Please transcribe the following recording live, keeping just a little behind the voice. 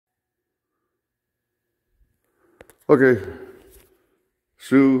Okay,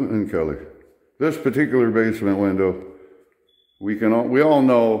 Sue and Kelly. This particular basement window, we all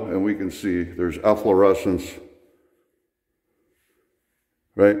know and we can see there's efflorescence,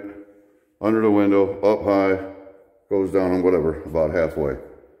 right? Under the window, up high, goes down and whatever, about halfway.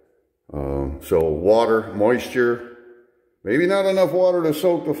 So water, moisture, maybe not enough water to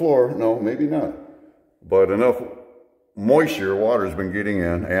soak the floor. No, maybe not. But enough moisture, water's been getting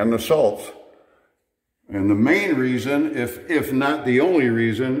in, and the salts. And the main reason, if not the only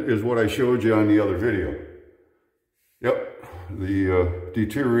reason, is what I showed you on the other video. Yep, the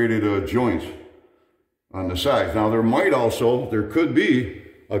deteriorated joints on the sides. Now there could be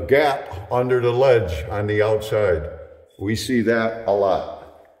a gap under the ledge on the outside. We see that a lot.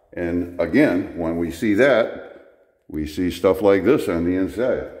 And again, when we see that, we see stuff like this on the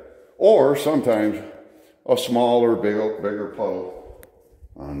inside. Or sometimes a smaller, bigger puddle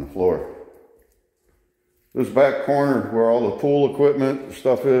on the floor. This back corner where all the pool equipment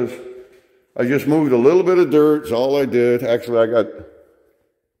stuff is, I just moved a little bit of dirt. It's all I did. Actually,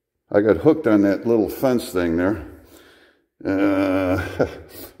 I got hooked on that little fence thing there.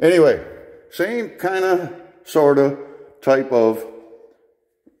 Anyway, same kind of, sort of, type of,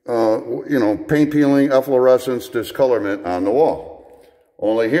 paint peeling, efflorescence, discolorment on the wall.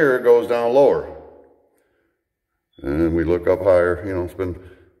 Only here it goes down lower. And we look up higher, it's been,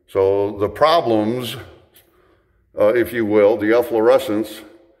 so the problems, if you will, the efflorescence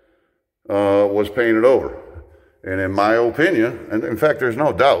was painted over. And in my opinion, and in fact, there's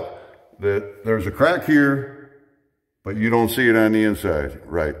no doubt that there's a crack here, but you don't see it on the inside,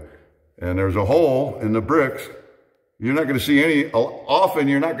 right? And there's a hole in the bricks. You're not going to see often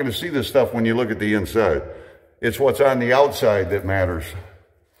you're not going to see this stuff when you look at the inside. It's what's on the outside that matters.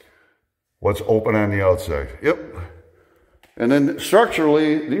 What's open on the outside. Yep. And then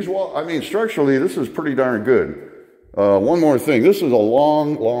structurally, structurally, this is pretty darn good. One more thing. This is a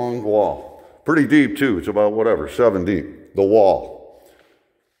long, long wall. Pretty deep, too. It's about, 7 deep. The wall.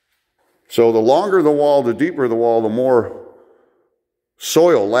 So the longer the wall, the deeper the wall, the more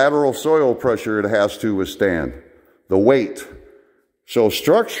lateral soil pressure it has to withstand. The weight. So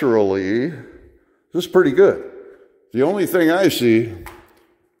structurally, this is pretty good. The only thing I see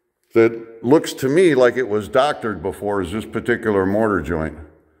that looks to me like it was doctored before is this particular mortar joint.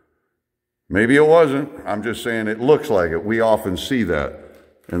 Maybe it wasn't. I'm just saying it looks like it. We often see that.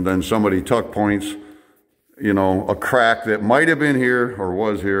 And then somebody tuck points, a crack that might have been here or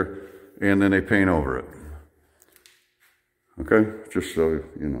was here, and then they paint over it. Okay? Just so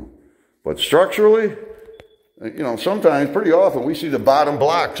you know. But structurally, sometimes, pretty often, we see the bottom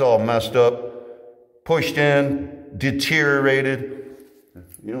blocks all messed up, pushed in, deteriorated.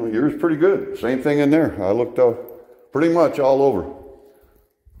 Yours pretty good. Same thing in there. I looked pretty much all over.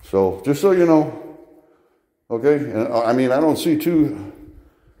 So, just so you know, okay? And, I don't see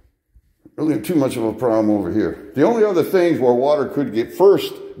really too much of a problem over here. The only other things where water could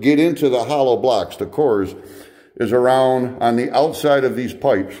get into the hollow blocks, the cores, is around on the outside of these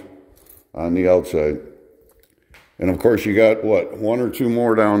pipes, on the outside. And of course, you got, 1 or 2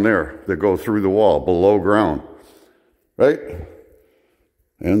 more down there that go through the wall, below ground, right?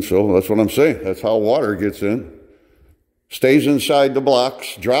 And so that's what I'm saying. That's how water gets in. Stays inside the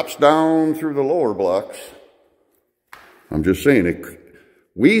blocks, drops down through the lower blocks. I'm just saying,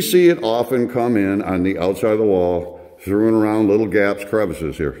 we see it often come in on the outside of the wall, through and around little gaps,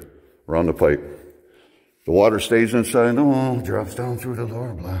 crevices here, around the pipe. The water stays inside the wall, drops down through the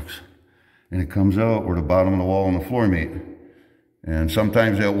lower blocks. And it comes out where the bottom of the wall and the floor meet. And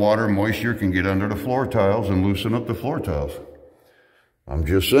sometimes that water moisture can get under the floor tiles and loosen up the floor tiles. I'm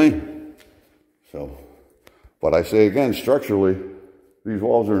just saying. So, but I say again, structurally, these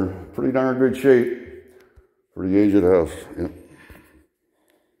walls are in pretty darn good shape for the age of the house.